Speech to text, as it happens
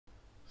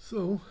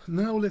So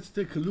now let's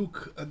take a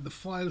look at the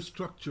file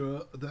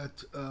structure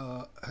that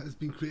has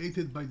been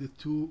created by the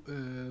two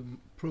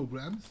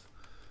programs.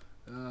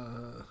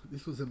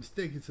 This was a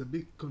mistake. It's a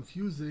bit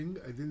confusing.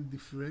 I didn't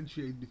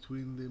differentiate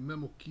between the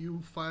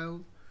MemoQ file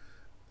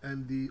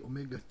and the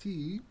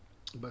OmegaT,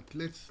 but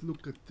let's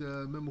look at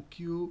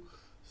MemoQ.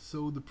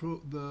 So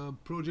the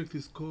project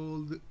is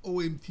called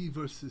OMT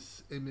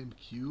versus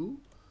MMQ.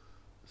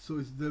 So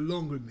it's the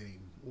longer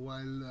name,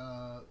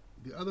 while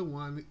the other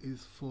one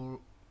is for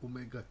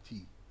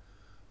OmegaT.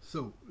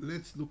 So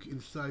let's look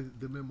inside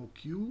the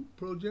MemoQ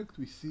project.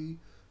 We see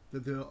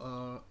that there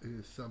are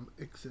some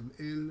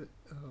XML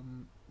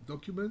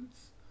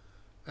documents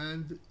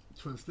and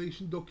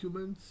translation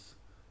documents.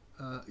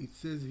 It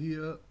says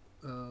here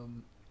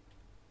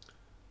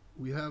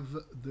we have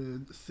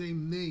the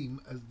same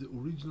name as the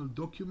original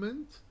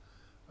document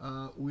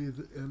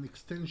with an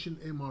extension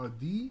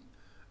MRD,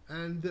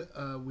 and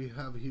we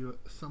have here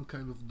some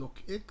kind of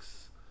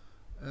docx.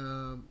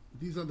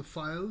 These are the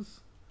files.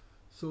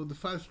 So the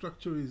file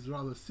structure is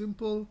rather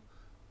simple.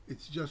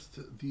 It's just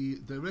the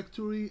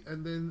directory,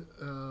 and then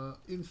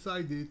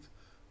inside it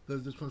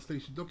there's the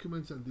translation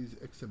documents and these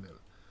XML.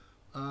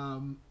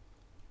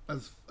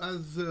 As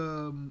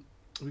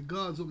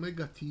regards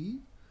OmegaT,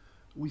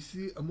 we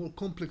see a more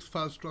complex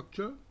file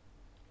structure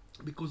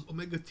because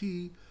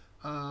OmegaT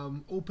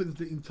opens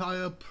the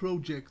entire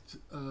project.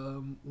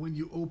 When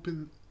you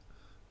open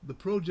the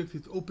project,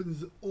 it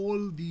opens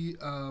all the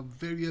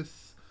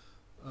various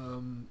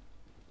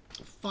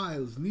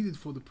files needed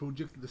for the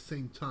project at the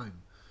same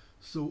time.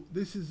 So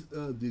this is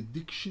the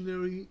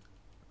dictionary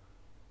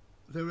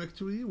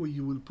directory where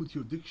you will put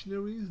your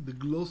dictionaries, the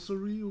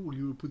glossary where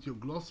you will put your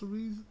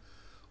glossaries.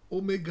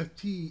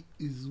 OmegaT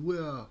is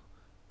where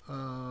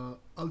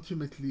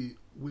ultimately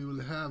we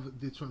will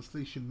have the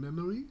translation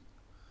memory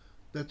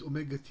that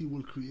OmegaT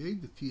will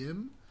create, the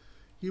TM.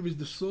 Here is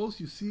the source.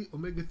 You see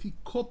OmegaT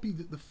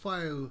copied the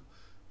file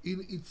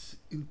in its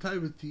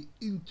entirety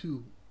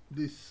into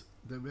this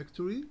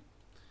directory,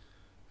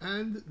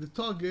 and the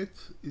target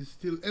is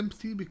still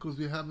empty because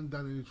we haven't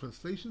done any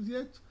translations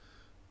yet.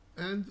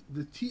 And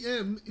the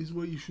TM is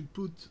where you should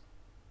put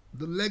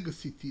the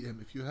legacy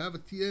TM. If you have a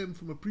TM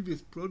from a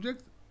previous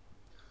project,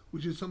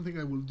 which is something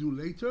I will do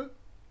later.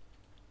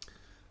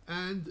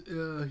 And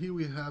here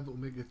we have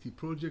OmegaT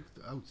project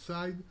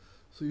outside.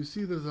 So you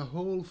see there's a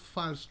whole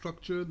file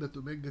structure that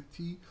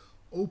OmegaT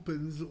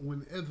opens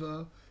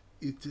whenever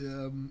it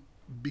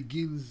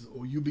begins,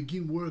 or you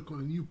begin work on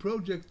a new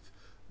project.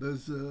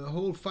 There's a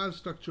whole file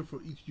structure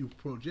for each new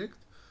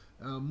project,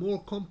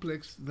 more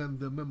complex than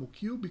the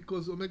MemoQ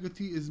because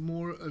OmegaT is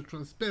more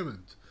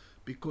transparent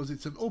because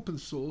it's an open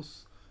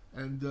source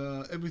and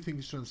everything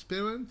is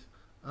transparent,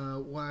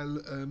 while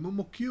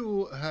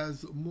MemoQ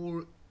has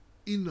more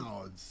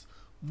innards,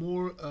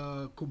 more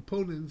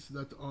components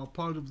that are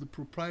part of the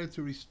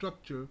proprietary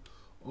structure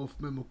of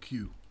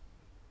MemoQ.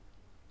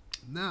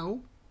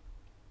 Now,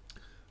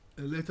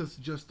 let us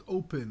just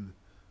open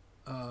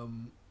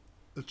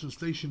a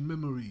translation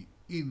memory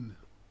in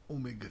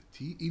OmegaT,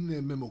 in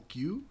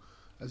MemoQ.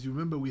 As you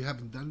remember, we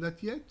haven't done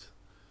that yet.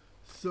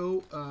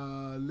 So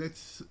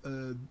let's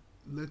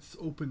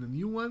open a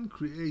new one,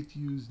 create,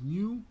 use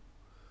new.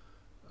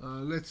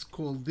 Let's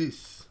call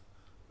this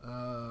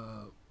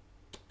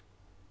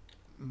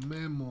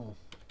MemoQ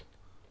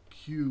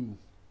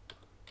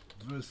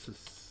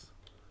versus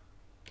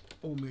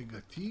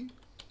OmegaT.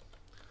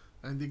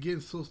 And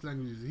again, source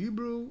language is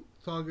Hebrew,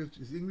 target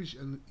is English,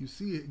 and you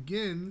see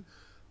again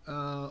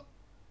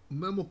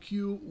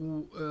MemoQ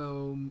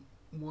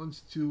wants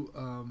to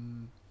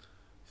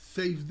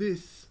save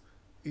this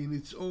in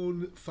its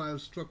own file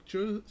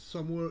structure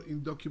somewhere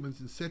in documents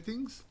and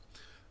settings.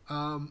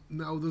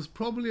 Now there's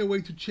probably a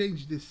way to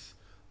change this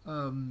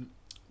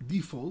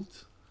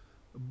default,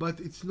 but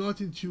it's not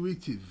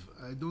intuitive.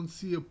 I don't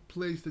see a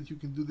place that you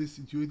can do this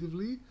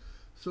intuitively,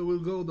 so we'll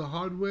go the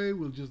hard way.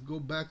 We'll just go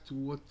back to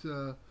what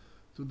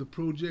to the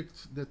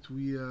project that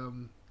we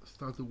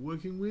started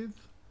working with.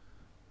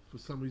 For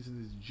some reason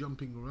it's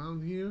jumping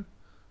around here.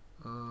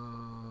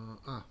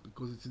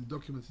 Because it's in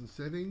documents and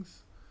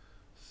settings.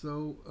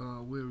 So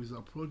where is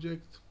our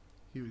project?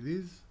 Here it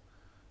is.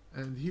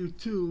 And here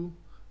too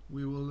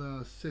we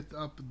will set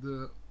up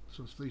the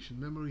translation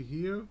memory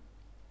here.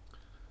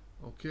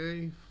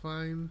 Okay,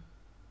 fine.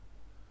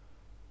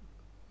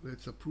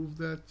 Let's approve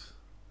that.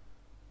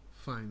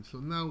 Fine. So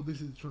now this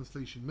is the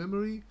translation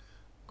memory.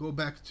 Go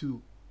back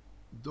to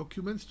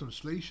documents,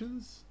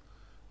 translations,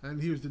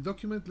 and here's the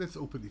document. Let's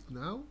open it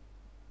now.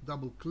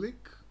 Double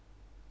click.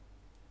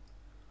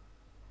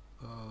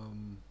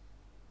 And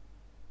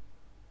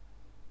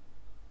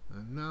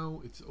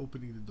now it's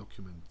opening the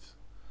document.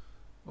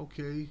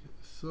 Okay,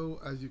 so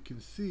as you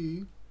can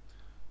see,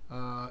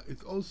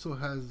 it also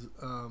has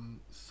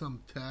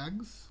some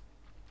tags,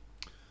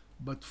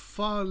 but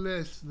far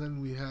less than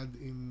we had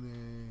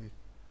in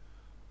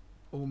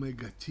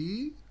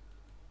OmegaT.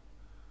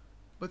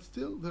 But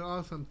still, there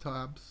are some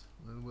tabs,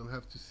 and we'll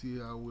have to see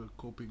how we're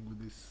coping with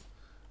this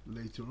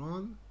later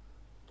on.